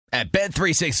At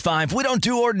Bet365, we don't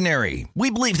do ordinary. We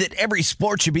believe that every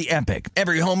sport should be epic.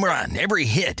 Every home run, every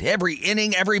hit, every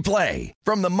inning, every play.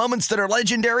 From the moments that are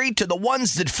legendary to the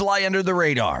ones that fly under the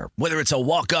radar. Whether it's a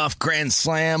walk-off grand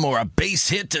slam or a base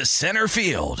hit to center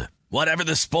field. Whatever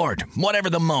the sport, whatever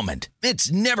the moment.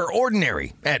 It's never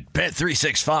ordinary at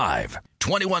Bet365.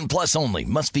 21 plus only.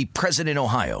 Must be present in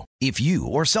Ohio. If you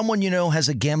or someone you know has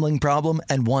a gambling problem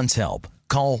and wants help,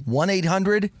 call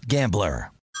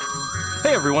 1-800-GAMBLER.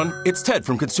 Hey everyone, it's Ted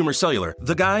from Consumer Cellular,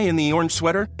 the guy in the orange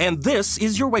sweater, and this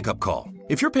is your wake-up call.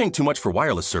 If you're paying too much for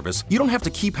wireless service, you don't have to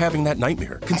keep having that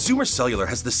nightmare. Consumer Cellular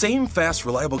has the same fast,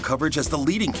 reliable coverage as the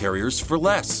leading carriers for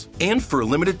less. And for a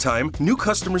limited time, new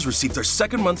customers receive their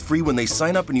second month free when they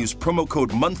sign up and use promo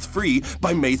code MONTHFREE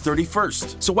by May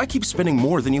 31st. So why keep spending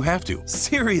more than you have to?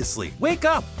 Seriously, wake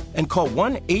up and call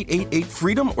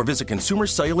 1-888-FREEDOM or visit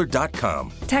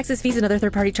consumercellular.com. Taxes, fees, and other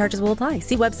third-party charges will apply.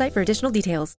 See website for additional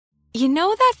details. You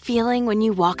know that feeling when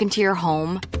you walk into your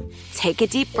home, take a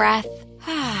deep breath,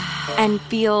 and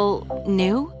feel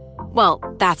new? Well,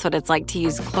 that's what it's like to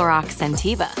use Clorox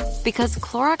Scentiva. Because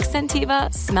Clorox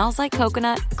Scentiva smells like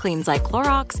coconut, cleans like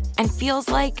Clorox, and feels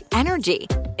like energy.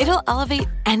 It'll elevate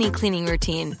any cleaning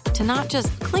routine to not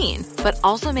just clean, but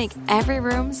also make every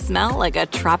room smell like a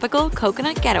tropical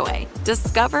coconut getaway.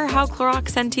 Discover how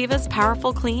Clorox Scentiva's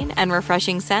powerful clean and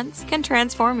refreshing scents can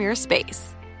transform your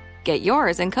space. Get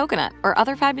yours in coconut or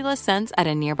other fabulous scents at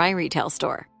a nearby retail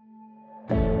store.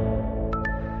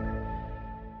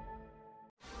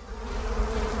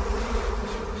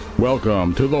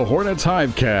 Welcome to the Hornets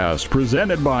Hivecast,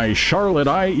 presented by Charlotte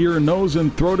Eye, Ear, Nose,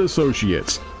 and Throat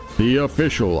Associates, the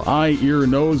official eye, ear,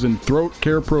 nose, and throat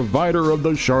care provider of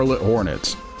the Charlotte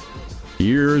Hornets.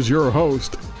 Here's your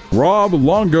host, Rob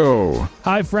Longo.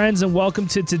 Hi, friends, and welcome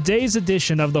to today's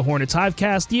edition of the Hornets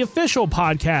Hivecast, the official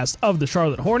podcast of the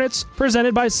Charlotte Hornets,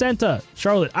 presented by Senta.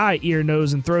 Charlotte Eye, Ear,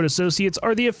 Nose, and Throat Associates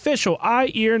are the official eye,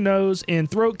 ear, nose, and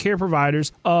throat care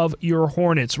providers of your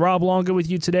Hornets. Rob Longo with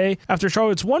you today after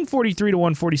Charlotte's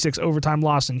 143-146 overtime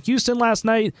loss in Houston last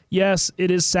night. Yes,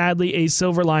 it is sadly a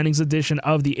Silver Linings edition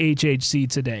of the HHC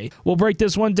today. We'll break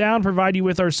this one down, provide you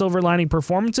with our Silver Lining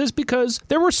performances, because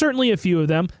there were certainly a few of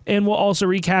them, and we'll also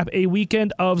recap a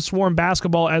weekend of Swarm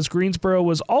basketball as Greensboro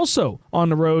was also on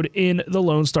the road in the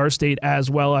Lone Star State, as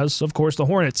well as, of course, the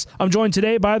Hornets. I'm joined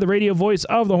today by the radio voice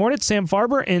of the Hornets, Sam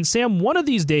Farber. And Sam, one of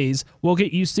these days, we'll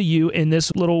get used to you in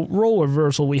this little role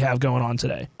reversal we have going on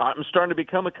today. I'm starting to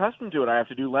become accustomed to it. I have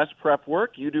to do less prep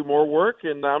work, you do more work,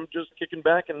 and I'm just kicking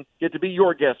back and get to be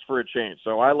your guest for a change.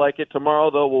 So I like it.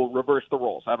 Tomorrow, though, we'll reverse the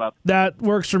roles. How about that?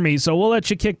 Works for me. So we'll let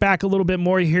you kick back a little bit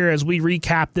more here as we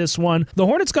recap this one. The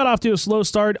Hornets got off to a slow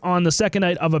start on the second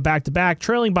night of a back-to-back,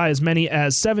 trailing by as many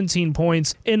as 17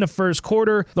 points in the first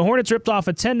quarter. The Hornets ripped off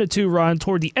a 10-2 run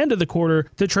toward the end of the quarter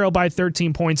to trail by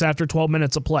 13 points after 12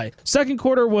 minutes of play. Second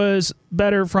quarter was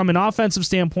better from an offensive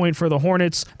standpoint for the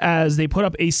Hornets as they put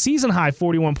up a season-high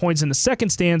 41 points in the second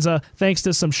stanza thanks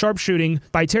to some sharp shooting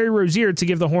by Terry Rozier to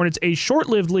give the Hornets a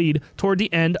short-lived lead toward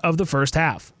the end of the first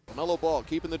half. LaMelo Ball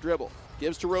keeping the dribble,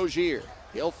 gives to Rozier.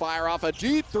 He'll fire off a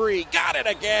deep three. Got it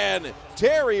again.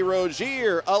 Terry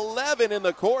Rozier, 11 in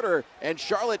the quarter, and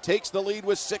Charlotte takes the lead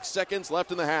with 6 seconds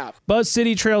left in the half. Buzz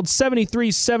City trailed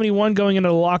 73-71 going into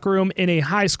the locker room in a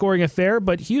high-scoring affair,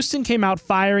 but Houston came out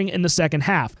firing in the second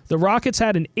half. The Rockets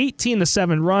had an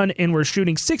 18-7 run and were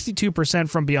shooting 62%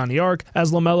 from beyond the arc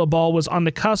as LaMelo Ball was on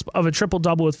the cusp of a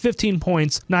triple-double with 15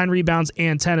 points, 9 rebounds,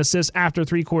 and 10 assists after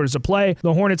 3 quarters of play.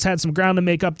 The Hornets had some ground to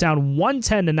make up, down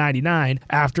 110-99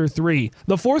 after 3.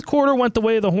 The fourth quarter went the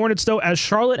way of the Hornets, though, as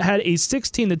Charlotte had a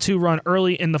 16-2 run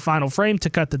early in the final frame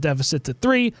to cut the deficit to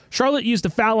 3. Charlotte used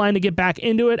the foul line to get back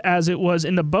into it as it was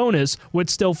in the bonus with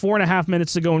still 4.5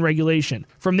 minutes to go in regulation.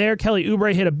 From there, Kelly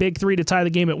Oubre hit a big 3 to tie the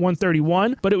game at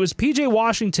 131, but it was P.J.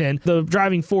 Washington, the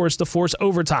driving force, to force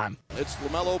overtime. It's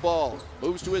LaMelo Ball,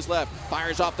 moves to his left,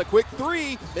 fires off the quick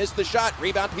 3, missed the shot,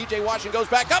 rebound, P.J. Washington goes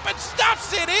back up and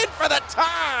stuffs it in for the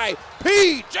tie.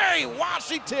 P.J.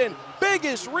 Washington,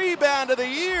 biggest rebound of the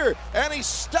year, and he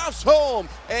stuffs home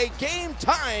a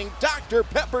game-tying Dr.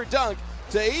 Pepper dunk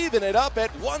to even it up at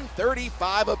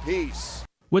 135 apiece.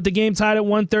 With the game tied at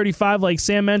 135, like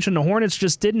Sam mentioned, the Hornets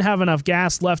just didn't have enough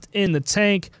gas left in the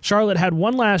tank. Charlotte had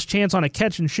one last chance on a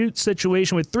catch-and-shoot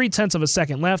situation with 0.3 of a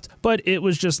second left, but it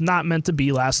was just not meant to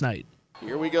be last night.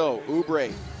 Here we go.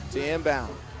 Oubre to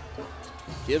inbound.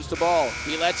 Gives the ball.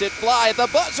 He lets it fly at the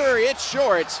buzzer. It's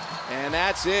short. And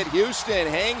that's it. Houston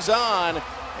hangs on,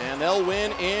 and they'll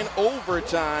win in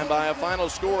overtime by a final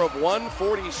score of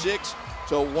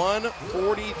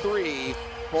 146-143.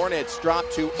 Hornets drop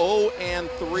to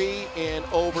 0-3 in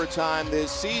overtime this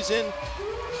season.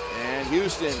 And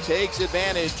Houston takes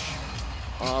advantage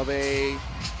of a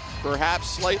perhaps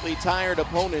slightly tired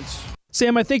opponent.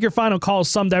 Sam, I think your final call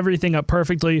summed everything up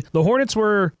perfectly. The Hornets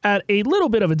were at a little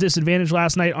bit of a disadvantage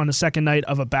last night on the second night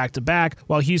of a back-to-back,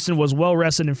 while Houston was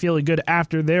well-rested and feeling good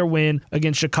after their win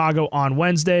against Chicago on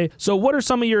Wednesday. So what are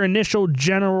some of your initial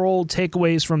general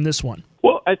takeaways from this one?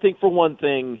 Well, I think for one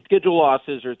thing, schedule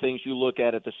losses are things you look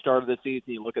at the start of the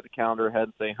season. You look at the calendar ahead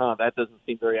and say, that doesn't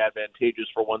seem very advantageous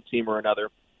for one team or another.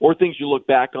 Or things you look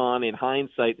back on in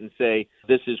hindsight and say,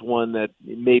 this is one that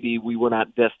maybe we were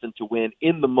not destined to win.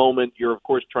 In the moment, you're, of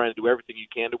course, trying to do everything you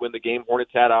can to win the game.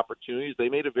 Hornets had opportunities. They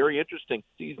made it very interesting.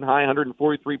 Season-high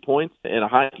 143 points and a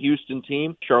high Houston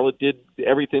team. Charlotte did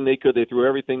everything they could. They threw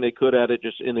everything they could at it.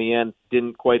 Just in the end,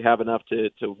 didn't quite have enough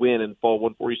to win and fall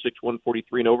 146-143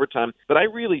 in overtime. But I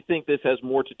really think this has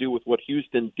more to do with what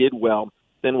Houston did well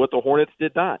than what the Hornets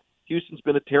did not. Houston's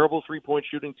been a terrible three-point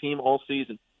shooting team all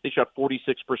season. They shot 46%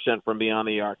 from beyond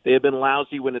the arc. They have been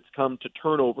lousy when it's come to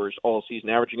turnovers all season,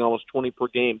 averaging almost 20 per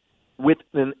game. With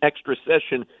an extra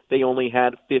session, they only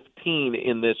had 15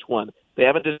 in this one. They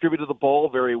haven't distributed the ball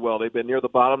very well. They've been near the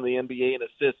bottom of the NBA in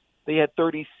assists. They had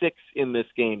 36 in this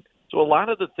game. So a lot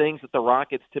of the things that the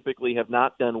Rockets typically have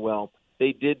not done well,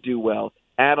 they did do well.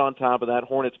 Add on top of that,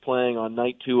 Hornets playing on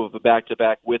night 2 of a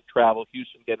back-to-back with travel.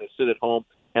 Houston getting to sit at home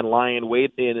and lie in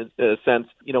wait in a sense,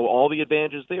 all the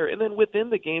advantages there. And then within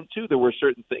the game, too, there were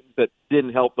certain things that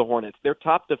didn't help the Hornets. Their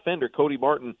top defender, Cody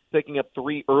Martin, picking up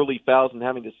 3 early fouls and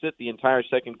having to sit the entire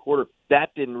second quarter,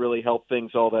 that didn't really help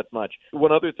things all that much.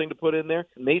 One other thing to put in there,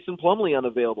 Mason Plumlee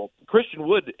unavailable. Christian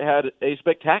Wood had a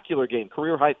spectacular game,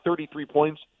 career-high 33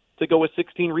 points to go with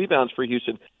 16 rebounds for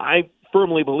Houston. I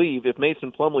firmly believe if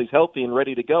Mason Plumlee's healthy and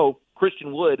ready to go,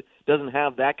 Christian Wood doesn't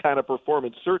have that kind of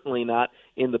performance, certainly not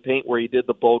in the paint where he did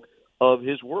the bulk of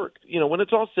his work. When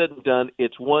it's all said and done,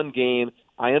 it's one game.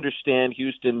 I understand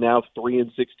Houston now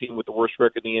 3-16 with the worst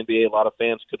record in the NBA. A lot of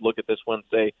fans could look at this one and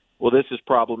say, well, this is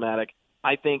problematic.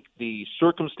 I think the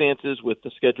circumstances with the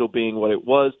schedule being what it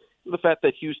was, the fact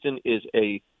that Houston is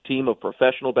a team of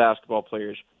professional basketball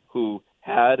players who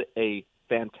had a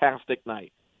fantastic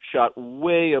night, shot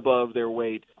way above their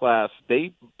weight class.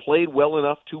 They played well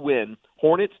enough to win.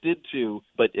 Hornets did too,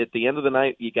 but at the end of the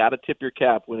night, you got to tip your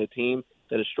cap when a team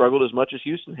that has struggled as much as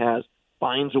Houston has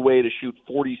finds a way to shoot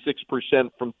 46%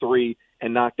 from 3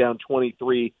 and knock down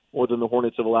 23 more than the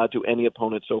Hornets have allowed to any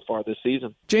opponent so far this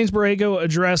season. James Borrego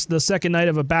addressed the second night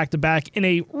of a back-to-back in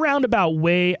a roundabout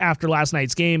way after last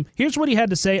night's game. Here's what he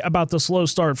had to say about the slow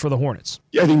start for the Hornets.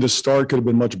 Yeah, I think the start could have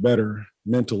been much better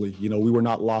mentally. We were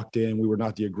not locked in. We were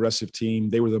not the aggressive team.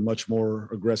 They were the much more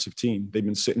aggressive team. They've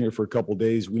been sitting here for a couple of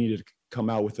days. We needed to come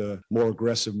out with a more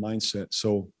aggressive mindset.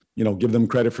 So, give them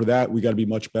credit for that. We got to be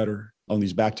much better on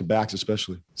these back-to-backs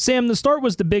especially. Sam, the start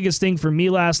was the biggest thing for me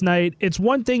last night. It's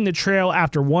one thing to trail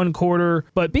after one quarter,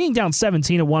 but being down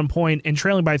 17 at one point and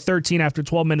trailing by 13 after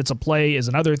 12 minutes of play is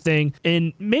another thing.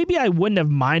 And maybe I wouldn't have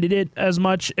minded it as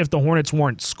much if the Hornets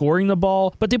weren't scoring the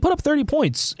ball, but they put up 30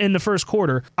 points in the first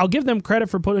quarter. I'll give them credit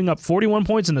for putting up 41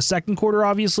 points in the second quarter,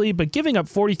 obviously, but giving up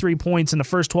 43 points in the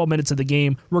first 12 minutes of the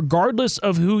game, regardless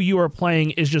of who you are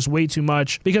playing, is just way too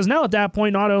much. Because now at that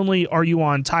point, not only are you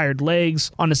on tired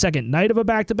legs on the second night of a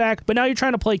back-to-back, but now you're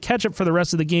trying to play catch-up for the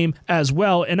rest of the game as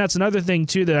well. And that's another thing,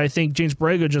 too, that I think James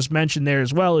Borrego just mentioned there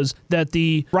as well, is that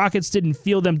the Rockets didn't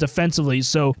feel them defensively.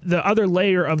 So the other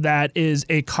layer of that is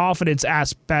a confidence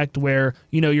aspect where,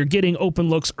 you're getting open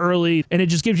looks early, and it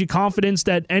just gives you confidence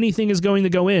that anything is going to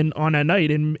go in on that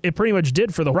night, and it pretty much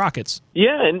did for the Rockets.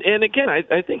 Yeah, and again,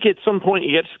 I think at some point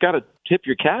you just got to tip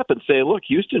your cap and say, look,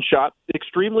 Houston shot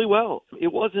extremely well.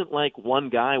 It wasn't like one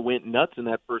guy went nuts in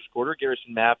that first quarter.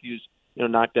 Garrison Matthews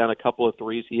knocked down a couple of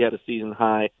threes. He had a season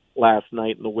high last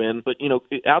night in the win. But,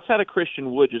 outside of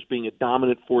Christian Wood just being a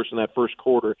dominant force in that first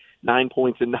quarter, 9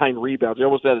 points and 9 rebounds, he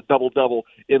almost had a double-double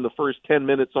in the first 10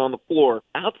 minutes on the floor.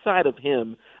 Outside of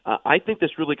him, I think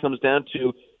this really comes down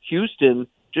to Houston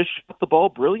just shot the ball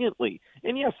brilliantly.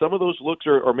 And, yeah, some of those looks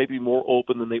are maybe more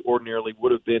open than they ordinarily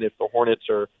would have been if the Hornets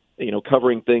are,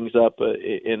 covering things up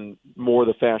in more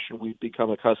the fashion we've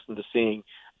become accustomed to seeing.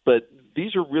 But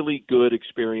these are really good,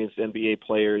 experienced NBA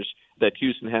players that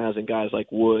Houston has, and guys like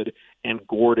Wood and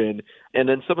Gordon. And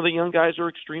then some of the young guys are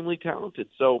extremely talented.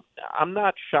 So I'm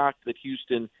not shocked that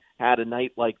Houston had a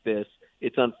night like this.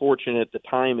 It's unfortunate, the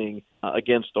timing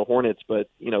against the Hornets, but,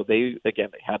 they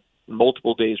had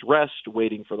multiple days rest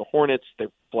waiting for the Hornets. They're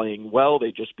playing well.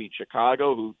 They just beat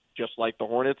Chicago, who, just like the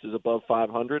Hornets, is above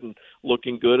 500 and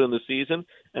looking good in the season.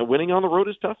 And winning on the road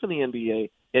is tough in the NBA.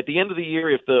 At the end of the year,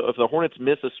 if the Hornets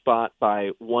miss a spot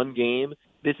by one game,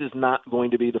 this is not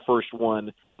going to be the first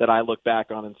one that I look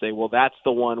back on and say, well, that's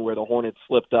the one where the Hornets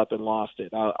slipped up and lost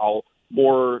it. I'll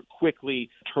more quickly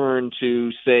turn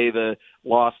to, say, the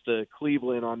loss to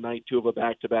Cleveland on night 2 of a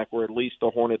back-to-back where at least the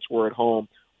Hornets were at home,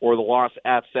 or the loss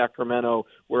at Sacramento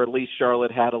where at least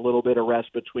Charlotte had a little bit of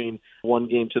rest between one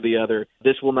game to the other.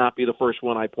 This will not be the first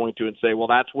one I point to and say, well,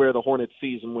 that's where the Hornets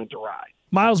season went awry.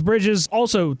 Miles Bridges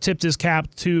also tipped his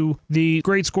cap to the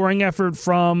great scoring effort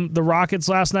from the Rockets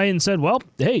last night and said, well,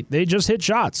 hey, they just hit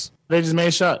shots. They just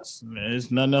made shots.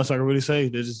 There's nothing else I can really say.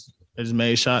 They just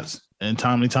made shots in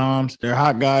timely times. They're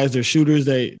hot guys. They're shooters.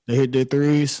 They hit their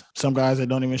threes. Some guys that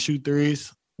don't even shoot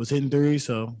threes was hitting threes.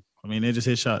 So, I mean, they just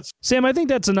hit shots. Sam, I think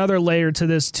that's another layer to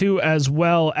this, too, as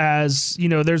well as,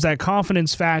 there's that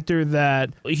confidence factor that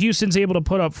Houston's able to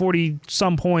put up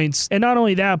 40-some points. And not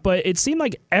only that, but it seemed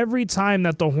like every time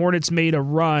that the Hornets made a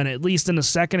run, at least in the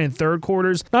second and third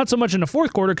quarters, not so much in the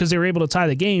fourth quarter because they were able to tie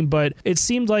the game, but it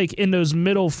seemed like in those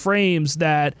middle frames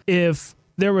that if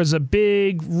there was a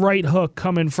big right hook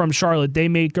coming from Charlotte, they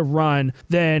make a run.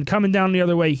 Then coming down the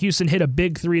other way, Houston hit a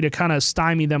big three to kind of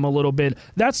stymie them a little bit.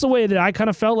 That's the way that I kind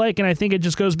of felt like, and I think it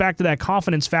just goes back to that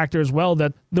confidence factor as well,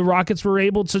 that the Rockets were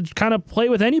able to kind of play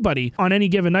with anybody on any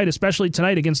given night, especially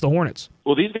tonight against the Hornets.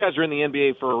 Well, these guys are in the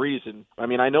NBA for a reason. I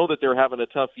mean, I know that they're having a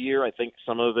tough year. I think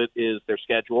some of it is their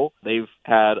schedule. They've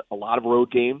had a lot of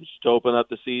road games to open up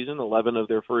the season. 11 of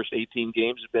their first 18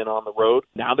 games have been on the road.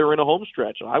 Now they're in a home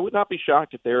stretch. I would not be shocked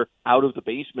if they're out of the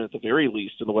basement at the very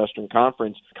least in the Western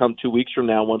Conference come 2 weeks from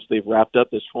now once they've wrapped up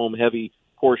this home-heavy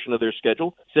portion of their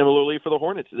schedule. Similarly for the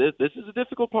Hornets, this is a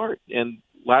difficult part, and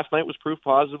last night was proof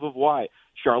positive of why.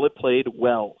 Charlotte played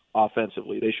well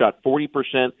offensively. They shot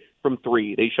 40% from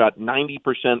three. They shot 90%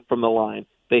 from the line.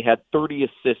 They had 30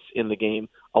 assists in the game.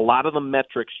 A lot of the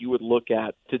metrics you would look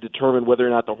at to determine whether or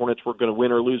not the Hornets were going to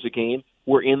win or lose a game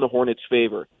were in the Hornets'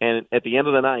 favor. And at the end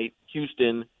of the night,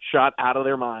 Houston shot out of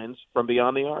their minds from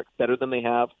beyond the arc, better than they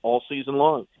have all season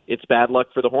long. It's bad luck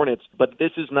for the Hornets, but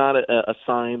this is not a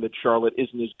sign that Charlotte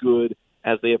isn't as good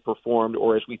as they have performed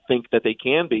or as we think that they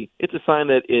can be. It's a sign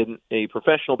that in a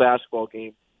professional basketball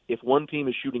game, if one team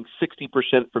is shooting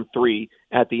 60% from three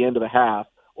at the end of a half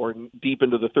or deep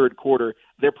into the third quarter,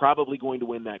 they're probably going to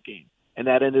win that game. And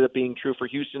that ended up being true for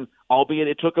Houston, albeit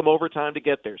it took them overtime to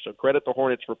get there. So credit the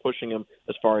Hornets for pushing them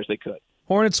as far as they could.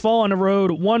 Hornets fall on the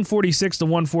road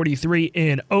 146-143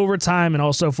 in overtime and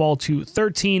also fall to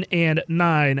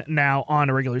 13-9 now on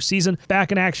a regular season.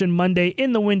 Back in action Monday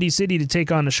in the Windy City to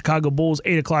take on the Chicago Bulls.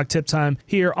 8 o'clock tip time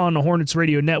here on the Hornets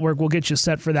Radio Network. We'll get you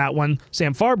set for that one.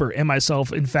 Sam Farber and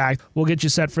myself, in fact, will get you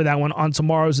set for that one on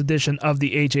tomorrow's edition of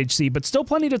the HHC. But still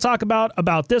plenty to talk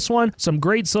about this one. Some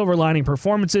great silver lining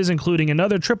performances, including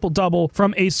another triple-double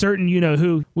from a certain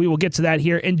you-know-who. We will get to that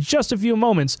here in just a few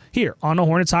moments here on the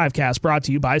Hornets Hivecast, brought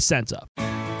to you by Senta.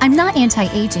 I'm not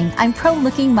anti-aging. I'm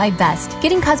pro-looking my best.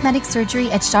 Getting cosmetic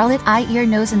surgery at Charlotte Eye, Ear,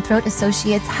 Nose, and Throat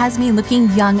Associates has me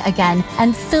looking young again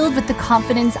and filled with the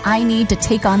confidence I need to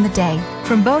take on the day.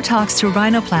 From Botox to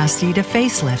rhinoplasty to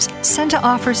facelifts, Senta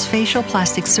offers facial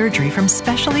plastic surgery from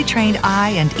specially trained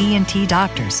eye and ENT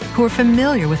doctors who are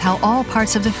familiar with how all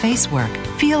parts of the face work.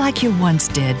 Feel like you once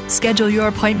did. Schedule your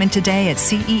appointment today at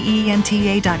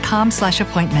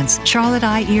ceenta.com/appointments. Charlotte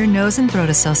Eye, Ear, Nose, and Throat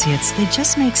Associates. They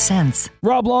just make sense.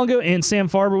 Rob Longo and Sam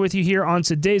Farber with you here on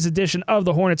today's edition of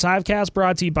the Hornets Hivecast,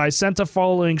 brought to you by Senta,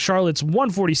 following Charlotte's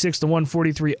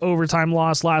 146-143 overtime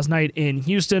loss last night in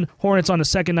Houston. Hornets on the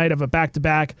second night of a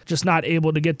back-to-back, just not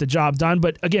able to get the job done.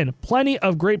 But again, plenty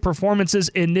of great performances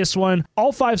in this one.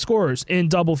 All five scorers in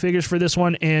double figures for this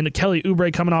one, and Kelly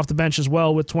Oubre coming off the bench as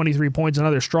well with 23 points.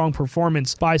 Another strong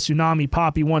performance by Tsunami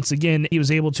Papi. Once again, he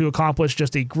was able to accomplish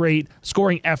just a great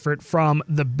scoring effort from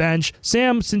the bench.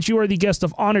 Sam, since you are the guest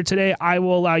of honor today, I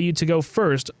will allow you to go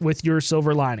first with your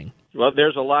silver lining. Well,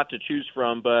 there's a lot to choose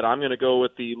from, but I'm going to go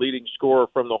with the leading scorer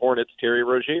from the Hornets, Terry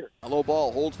Rozier. A low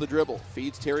ball, holds the dribble,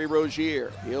 feeds Terry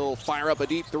Rozier. He'll fire up a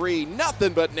deep three,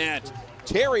 nothing but net.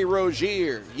 Terry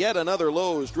Rozier, yet another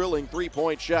Lowe's drilling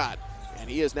three-point shot. And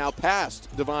he has now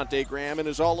passed Devontae Graham and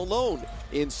is all alone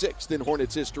in sixth in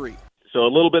Hornets history. So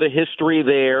a little bit of history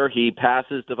there. He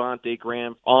passes Devontae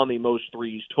Graham on the most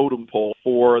threes totem pole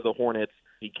for the Hornets.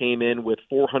 He came in with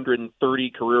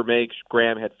 430 career makes.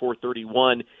 Graham had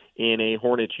 431 in a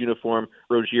Hornets uniform.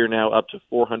 Rozier now up to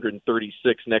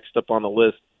 436. Next up on the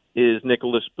list is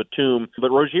Nicholas Batum. But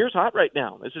Rozier's hot right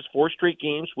now. This is 4 straight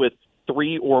games with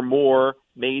 3 or more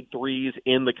made threes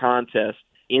in the contest.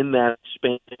 In that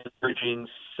span, averaging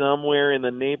somewhere in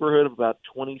the neighborhood of about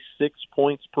 26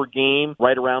 points per game,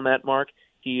 right around that mark.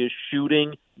 He is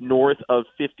shooting north of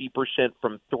 50%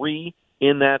 from 3,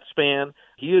 in that span.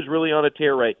 He is really on a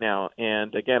tear right now.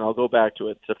 And again, I'll go back to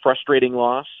it. It's a frustrating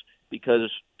loss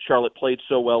because Charlotte played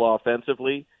so well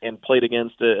offensively and played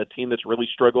against a team that's really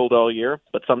struggled all year.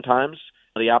 But sometimes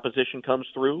the opposition comes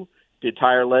through. Did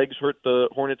tire legs hurt the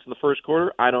Hornets in the first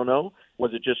quarter? I don't know.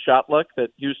 Was it just shot luck that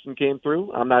Houston came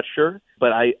through? I'm not sure.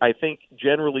 But I think,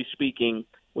 generally speaking,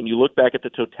 when you look back at the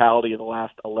totality of the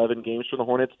last 11 games for the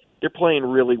Hornets, they're playing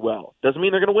really well. Doesn't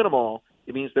mean they're going to win them all.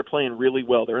 It means they're playing really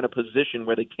well. They're in a position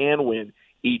where they can win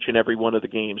each and every one of the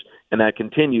games, and that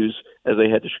continues as they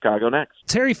head to Chicago next.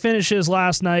 Terry finishes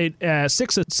last night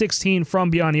 6 of 16 from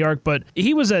beyond the arc, but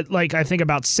he was at I think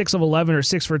about 6 of 11 or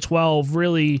 6 for 12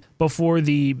 really before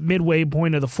the midway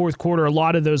point of the fourth quarter. A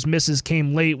lot of those misses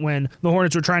came late when the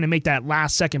Hornets were trying to make that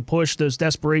last second push, those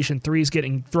desperation threes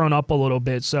getting thrown up a little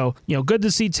bit. So, good to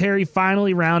see Terry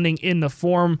finally rounding in the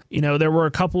form. There were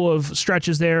a couple of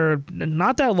stretches there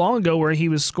not that long ago where he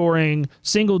was scoring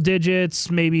single digits,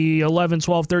 maybe 11,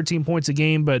 12, 13 points a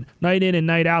game, but night in and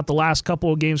night out the last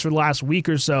couple of games for the last week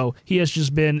or so, he has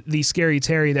just been the scary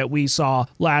Terry that we saw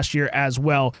last year as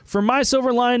well. For my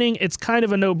silver lining, it's kind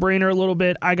of a no-brainer a little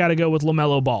bit. I got to go with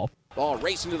LaMelo Ball. Ball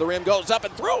racing to the rim, goes up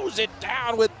and throws it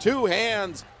down with two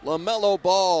hands. LaMelo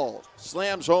Ball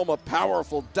slams home a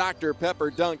powerful Dr.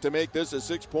 Pepper dunk to make this a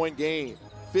 6-point game.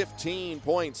 15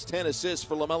 points, 10 assists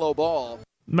for LaMelo Ball.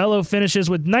 Melo finishes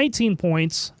with 19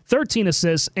 points, 13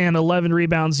 assists, and 11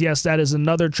 rebounds. Yes, that is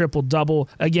another triple-double.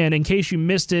 Again, in case you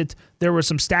missed it, there were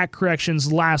some stat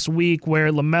corrections last week where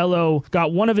LaMelo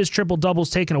got one of his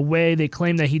triple-doubles taken away. They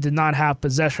claimed that he did not have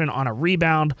possession on a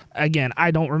rebound. Again,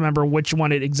 I don't remember which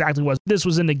one it exactly was. This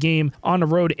was in the game on the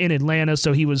road in Atlanta,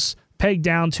 so he was pegged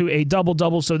down to a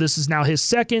double-double, so this is now his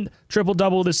second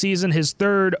triple-double of the season, his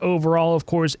third overall, of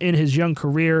course, in his young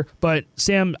career. But,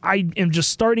 Sam, I am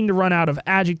just starting to run out of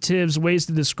adjectives, ways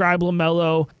to describe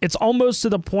LaMelo. It's almost to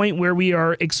the point where we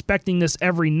are expecting this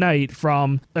every night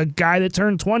from a guy that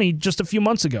turned 20 just a few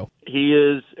months ago. He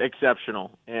is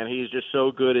exceptional, and he's just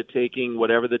so good at taking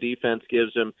whatever the defense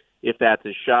gives him. If that's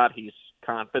his shot, he's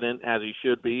confident, as he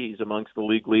should be. He's amongst the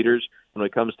league leaders when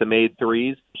it comes to made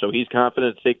threes. So he's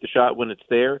confident to take the shot when it's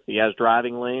there. He has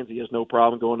driving lanes. He has no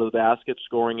problem going to the basket,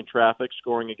 scoring in traffic,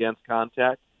 scoring against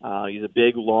contact. He's a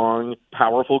big, long,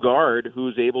 powerful guard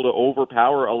who's able to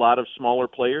overpower a lot of smaller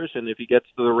players. And if he gets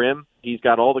to the rim, he's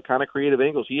got all the kind of creative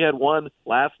angles. He had one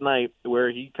last night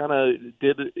where he kind of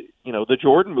did, the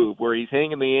Jordan move, where he's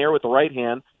hanging in the air with the right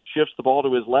hand, shifts the ball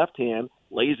to his left hand,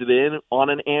 lays it in on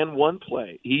an and one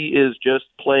play. He is just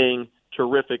playing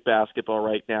terrific basketball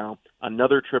right now.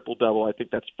 Another triple-double. I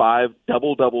think that's 5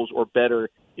 double-doubles or better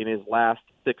in his last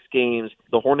 6 games.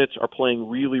 The Hornets are playing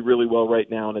really, really well right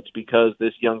now, and it's because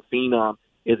this young phenom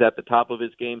is at the top of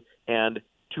his game, and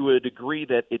to a degree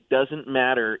that it doesn't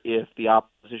matter if the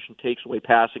opposition takes away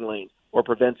passing lanes or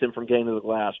prevents him from getting to the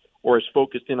glass or is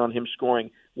focused in on him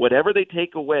scoring. Whatever they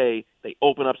take away, they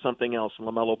open up something else, and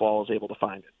LaMelo Ball is able to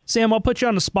find it. Sam, I'll put you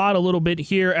on the spot a little bit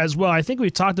here as well. I think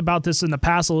we've talked about this in the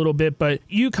past a little bit, but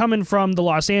you coming from the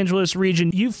Los Angeles region,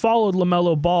 you followed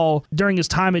LaMelo Ball during his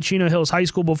time at Chino Hills High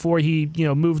School before he,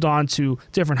 moved on to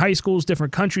different high schools,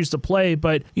 different countries to play.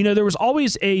 But, there was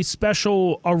always a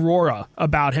special aurora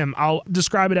about him. I'll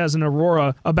describe it as an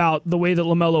aurora about the way that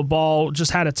LaMelo Ball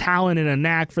just had a talent and a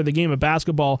knack for the game of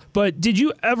basketball. But did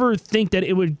you ever think that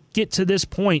it would get to this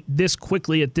point this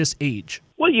quickly at this age?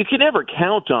 Well, you can never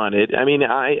count on it. I mean,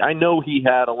 I know he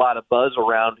had a lot of buzz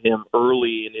around him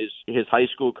early in his high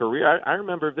school career. I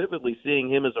remember vividly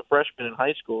seeing him as a freshman in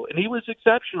high school, and he was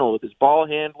exceptional with his ball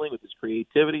handling, with his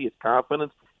creativity, his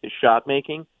confidence, his shot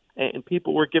making, and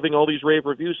people were giving all these rave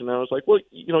reviews, and I was like, well,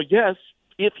 yes,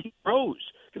 if he grows.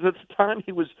 Because at the time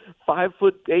he was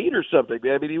 5'8" or something.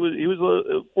 I mean, he was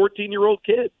a 14-year-old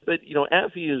kid. But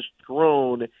as he has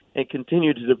grown and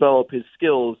continued to develop his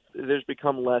skills, there's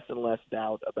become less and less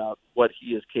doubt about what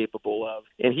he is capable of.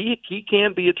 And he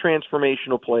can be a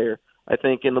transformational player. I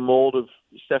think in the mold of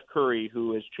Steph Curry,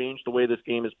 who has changed the way this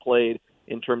game is played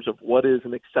in terms of what is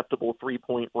an acceptable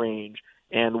three-point range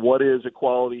and what is a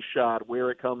quality shot,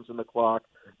 where it comes in the clock.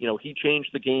 He changed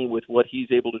the game with what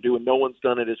he's able to do, and no one's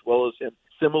done it as well as him.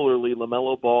 Similarly,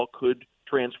 LaMelo Ball could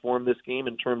transform this game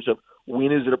in terms of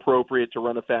when is it appropriate to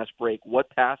run a fast break, what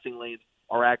passing lanes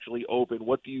are actually open,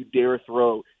 what do you dare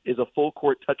throw? Is a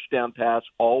full-court touchdown pass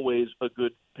always a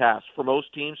good pass? For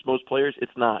most teams, most players,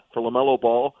 it's not. For LaMelo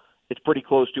Ball, it's pretty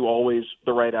close to always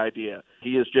the right idea.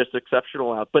 He is just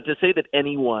exceptional out. But to say that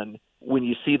anyone, when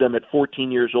you see them at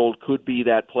 14 years old, could be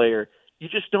that player You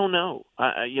just don't know.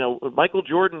 Michael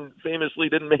Jordan famously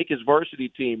didn't make his varsity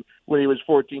team when he was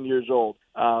 14 years old.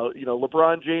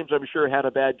 LeBron James, I'm sure, had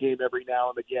a bad game every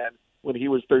now and again when he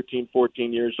was 13,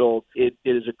 14 years old. It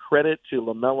is a credit to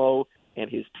LaMelo and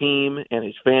his team and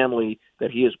his family that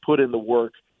he has put in the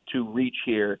work to reach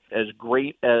here. As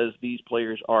great as these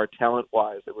players are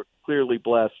talent-wise, they were clearly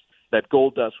blessed that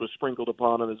gold dust was sprinkled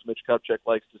upon them, as Mitch Kupchak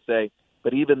likes to say.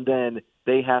 But even then,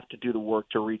 they have to do the work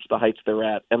to reach the heights they're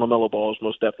at, and LaMelo Ball has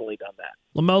most definitely done that.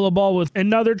 LaMelo Ball with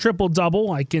another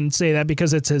triple-double. I can say that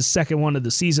because it's his second one of the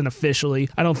season officially.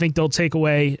 I don't think they'll take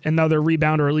away another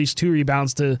rebound or at least 2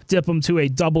 rebounds to dip him to a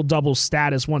double-double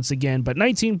status once again. But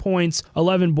 19 points,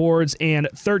 11 boards, and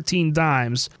 13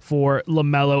 dimes for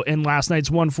LaMelo in last night's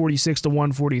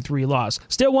 146-143 loss.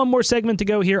 Still one more segment to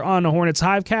go here on the Hornets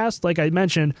Hivecast. Like I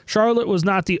mentioned, Charlotte was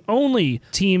not the only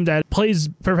team that plays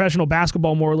professional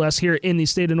basketball more or less here in the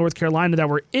state of North Carolina that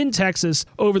were in Texas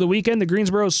over the weekend. The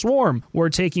Greensboro Swarm were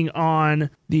taking on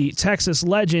the Texas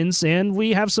Legends, and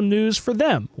we have some news for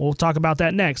them. We'll talk about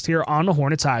that next here on the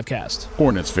Hornets Hivecast.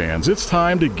 Hornets fans, it's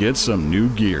time to get some new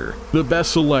gear. The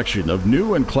best selection of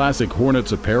new and classic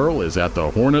Hornets apparel is at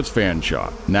the Hornets Fan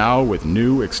Shop, now with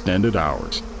new extended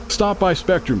hours. Stop by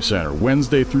Spectrum Center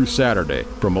Wednesday through Saturday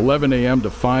from 11 a.m. to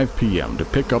 5 p.m. to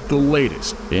pick up the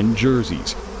latest in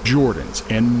jerseys, Jordans,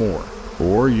 and more.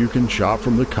 Or you can shop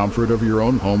from the comfort of your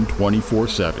own home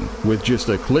 24/7 with just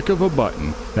a click of a button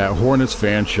at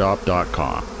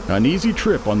HornetsFanshop.com. An easy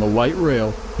trip on the light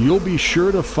rail, you'll be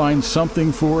sure to find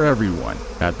something for everyone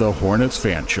at the Hornets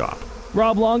Fan Shop.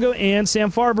 Rob Longo and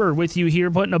Sam Farber with you here,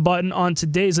 putting a button on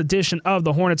today's edition of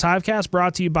the Hornets Hivecast,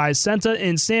 brought to you by Senta.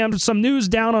 And Sam, some news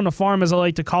down on the farm, as I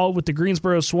like to call it, with the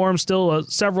Greensboro Swarm. Still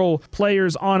several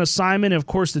players on assignment. Of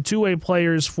course, the two-way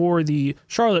players for the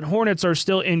Charlotte Hornets are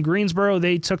still in Greensboro.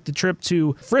 They took the trip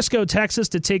to Frisco, Texas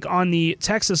to take on the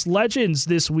Texas Legends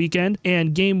this weekend.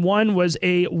 And game 1 was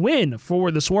a win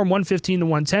for the Swarm,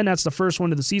 115-110. That's the first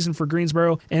one of the season for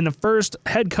Greensboro, and the first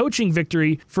head coaching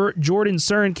victory for Jordan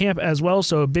Surenkamp as well,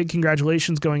 so a big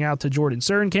congratulations going out to Jordan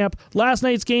Surenkamp. Last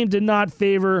night's game did not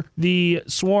favor the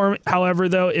Swarm, however,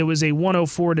 though it was a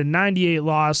 104-98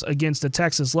 loss against the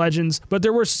Texas Legends, but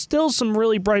there were still some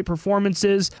really bright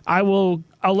performances. I will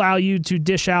allow you to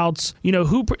dish out,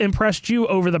 who impressed you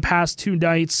over the past 2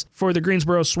 nights for the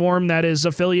Greensboro Swarm that is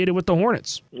affiliated with the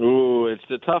Hornets. Ooh, it's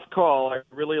a tough call. I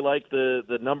really like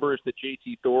the numbers that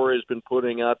JT Thor has been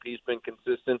putting up. He's been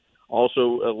consistent.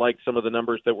 Also like some of the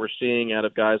numbers that we're seeing out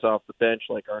of guys off the bench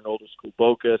like Arnoldus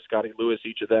Kulboka, Scotty Lewis.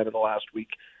 Each of them in the last week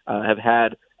have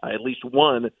had at least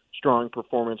one strong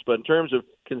performance. But in terms of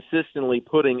consistently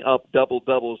putting up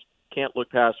double-doubles, can't look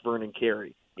past Vernon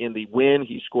Carey. In the win,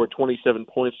 he scored 27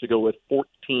 points to go with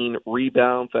 14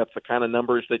 rebounds. That's the kind of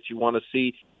numbers that you want to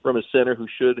see from a center who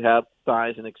should have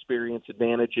size and experience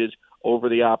advantages over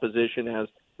the opposition, as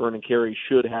Vernon Carey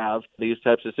should have these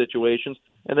types of situations.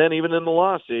 And then even in the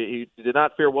loss, he did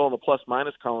not fare well in the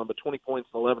plus-minus column, but 20 points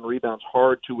and 11 rebounds,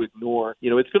 hard to ignore.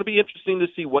 It's going to be interesting to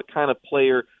see what kind of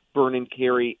player Vernon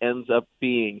Carey ends up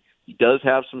being. He does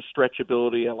have some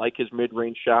stretchability. I like his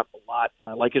mid-range shot a lot.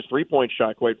 I like his three-point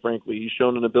shot, quite frankly. He's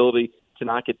shown an ability to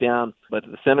knock it down. But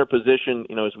the center position,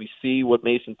 as we see what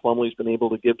Mason Plumlee's been able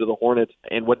to give to the Hornets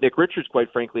and what Nick Richards,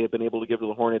 quite frankly, have been able to give to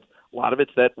the Hornets, a lot of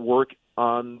it's that work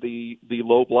on the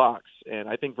low blocks. And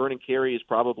I think Vernon Carey is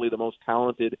probably the most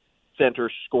talented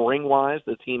center scoring-wise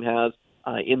the team has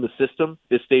in the system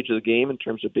this stage of the game in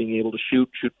terms of being able to shoot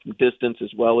from distance as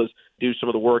well as do some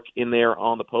of the work in there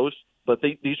on the post. But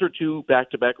these are 2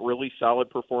 back-to-back really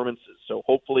solid performances. So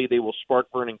hopefully they will spark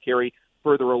Vernon Carey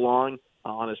further along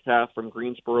on his path from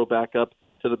Greensboro back up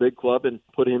to the big club and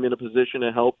put him in a position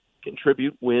to help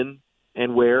contribute, win,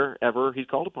 and wherever he's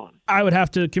called upon. I would have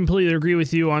to completely agree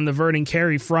with you on the Vernon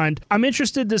Carey front. I'm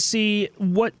interested to see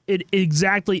what it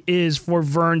exactly is for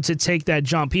Vern to take that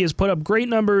jump. He has put up great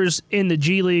numbers in the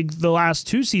G League. The last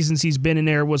 2 seasons he's been in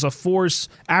there was a force,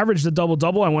 averaged a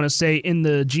double-double, I want to say, in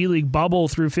the G League bubble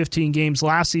through 15 games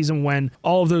last season when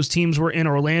all of those teams were in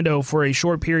Orlando for a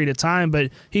short period of time.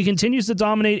 But he continues to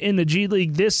dominate in the G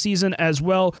League this season as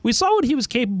well. We saw what he was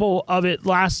capable of it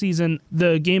last season,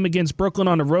 the game against Brooklyn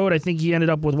on the road. I think he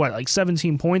ended up with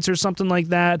 17 points or something like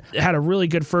that. Had a really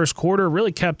good first quarter,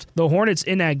 really kept the Hornets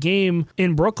in that game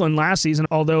in Brooklyn last season,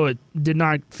 although it did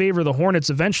not favor the Hornets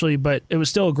eventually, but it was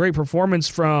still a great performance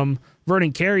from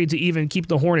Vernon Carey to even keep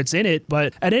the Hornets in it.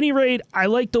 But at any rate, I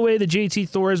like the way that JT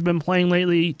Thor has been playing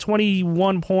lately.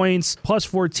 21 points, plus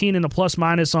 14 in the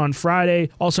plus-minus on Friday.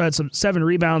 Also had some 7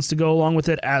 rebounds to go along with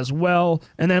it as well.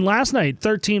 And then last night,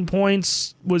 13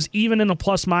 points, was even in a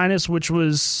plus-minus, which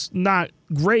was not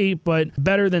great, but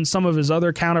better than some of his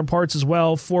other counterparts as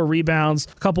well. 4 rebounds,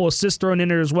 a couple assists thrown in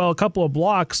there as well, a couple of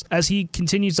blocks as he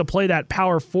continues to play that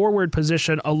power forward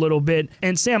position a little bit.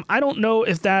 And Sam, I don't know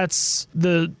if that's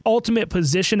the ultimate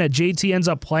position that JT ends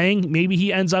up playing. Maybe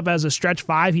he ends up as a stretch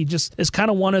 5. He just is kind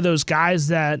of one of those guys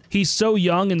that he's so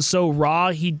young and so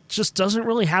raw, he just doesn't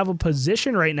really have a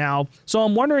position right now. So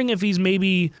I'm wondering if he's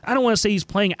maybe, I don't want to say he's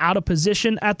playing out of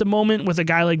position at the moment with a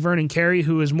guy like Vernon Carey,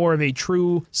 who is more of a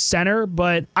true center,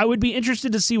 but I would be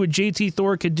interested to see what JT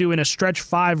Thor could do in a stretch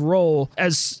 5 role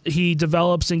as he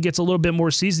develops and gets a little bit more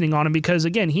seasoning on him, because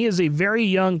again, he is a very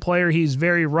young player. He's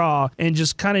very raw and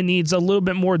just kind of needs a little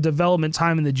bit more development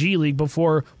time in the G League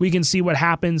before we can see what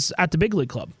happens at the big league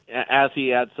club. As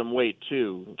he adds some weight,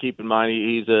 too. Keep in mind,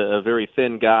 he's a very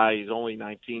thin guy. He's only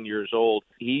 19 years old.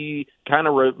 He kind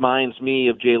of reminds me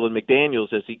of Jalen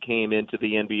McDaniels as he came into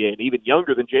the NBA, and even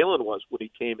younger than Jalen was when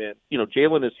he came in. You know,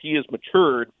 Jalen, as he has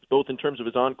matured, both in terms of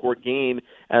his on-court game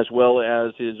as well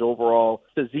as his overall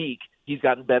physique, he's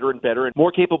gotten better and better and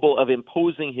more capable of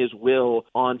imposing his will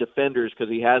on defenders because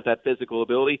he has that physical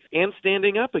ability and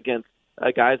standing up against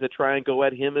guys that try and go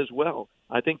at him as well.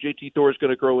 I think JT Thor is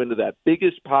going to grow into that.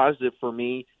 Biggest positive for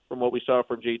me from what we saw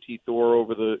from JT Thor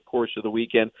over the course of the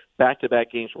weekend,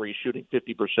 back-to-back games where he's shooting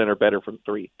 50% or better from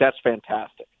 3. That's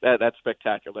fantastic. That's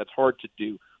spectacular. That's hard to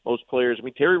do. Most players, I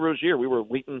mean, Terry Rozier, we were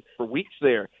waiting for weeks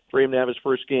there for him to have his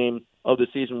first game of the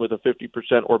season with a 50%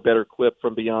 or better clip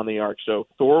from beyond the arc. So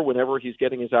Thor, whenever he's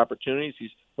getting his opportunities, he's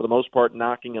for the most part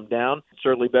knocking them down.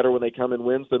 Certainly better when they come in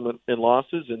wins than in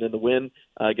losses. And in the win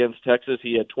against Texas,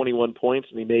 he had 21 points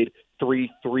and he made 3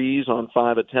 threes on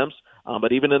 5 attempts.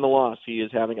 But even in the loss, he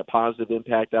is having a positive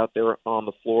impact out there on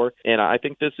the floor. And I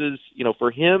think this is, you know,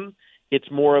 for him, it's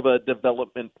more of a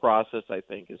development process, I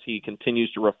think, as he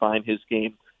continues to refine his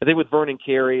game. I think with Vernon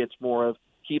Carey, it's more of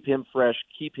keep him fresh,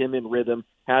 keep him in rhythm,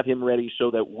 have him ready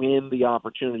so that when the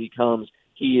opportunity comes,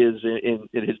 he is in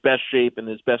his best shape and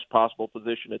his best possible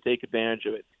position to take advantage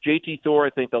of it. JT Thor, I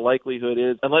think the likelihood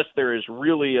is, unless there is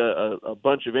really a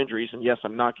bunch of injuries, and yes,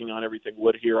 I'm knocking on everything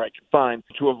wood here I can find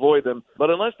to avoid them,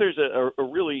 but unless there's a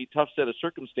really tough set of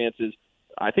circumstances,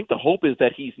 I think the hope is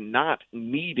that he's not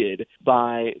needed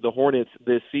by the Hornets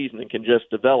this season and can just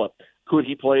develop. Could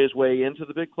he play his way into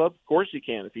the big club? Of course he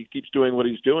can. If he keeps doing what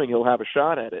he's doing, he'll have a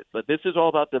shot at it. But this is all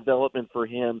about development for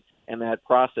him and that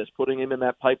process, putting him in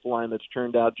that pipeline that's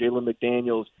turned out Jalen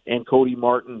McDaniels and Cody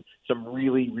Martin, some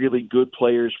really, really good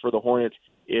players for the Hornets.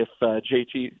 If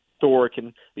JT Thor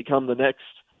can become the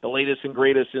latest and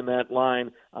greatest in that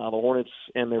line, the Hornets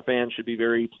and their fans should be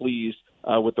very pleased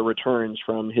with the returns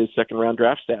from his second-round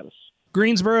draft status.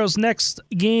 Greensboro's next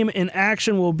game in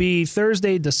action will be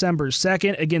Thursday, December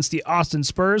 2nd against the Austin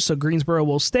Spurs. So Greensboro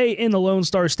will stay in the Lone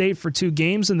Star State for 2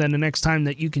 games, and then the next time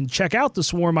that you can check out the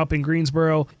Swarm up in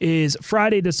Greensboro is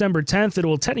Friday, December 10th. It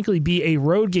will technically be a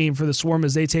road game for the Swarm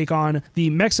as they take on the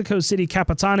Mexico City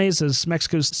Capitanes, as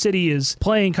Mexico City is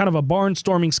playing kind of a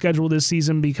barnstorming schedule this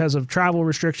season because of travel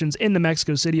restrictions in the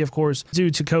Mexico City, of course, due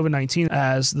to COVID-19,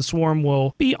 as the Swarm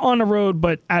will be on the road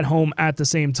but at home at the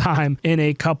same time in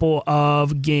a couple of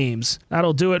games.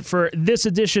 That'll do it for this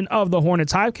edition of the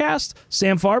Hornets Hivecast.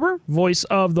 Sam Farber, voice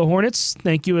of the Hornets,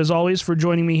 thank you as always for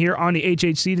joining me here on the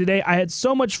HHC today. I had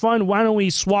so much fun. Why don't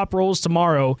we swap roles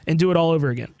tomorrow and do it all over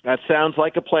again? That sounds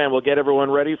like a plan. We'll get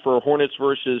everyone ready for Hornets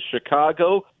versus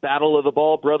Chicago. Battle of the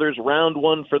Ball Brothers, round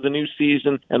 1 for the new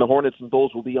season, and the Hornets and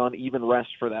Bulls will be on even rest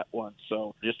for that one.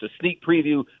 So just a sneak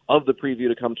preview of the preview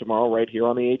to come tomorrow right here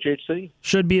on the HHC.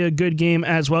 Should be a good game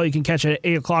as well. You can catch it at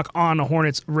 8 o'clock on the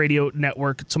Hornets Radio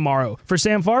Network tomorrow. For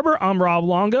Sam Farber, I'm Rob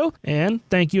Longo, and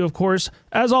thank you, of course,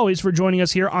 as always, for joining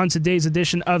us here on today's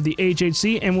edition of the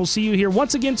HHC, and we'll see you here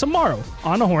once again tomorrow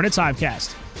on the Hornets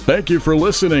Hivecast. Thank you for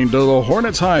listening to the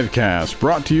Hornets Hivecast,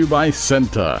 brought to you by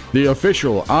Senta, the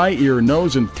official eye, ear,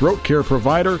 nose, and throat care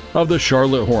provider of the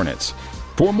Charlotte Hornets.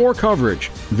 For more coverage,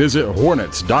 visit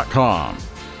hornets.com.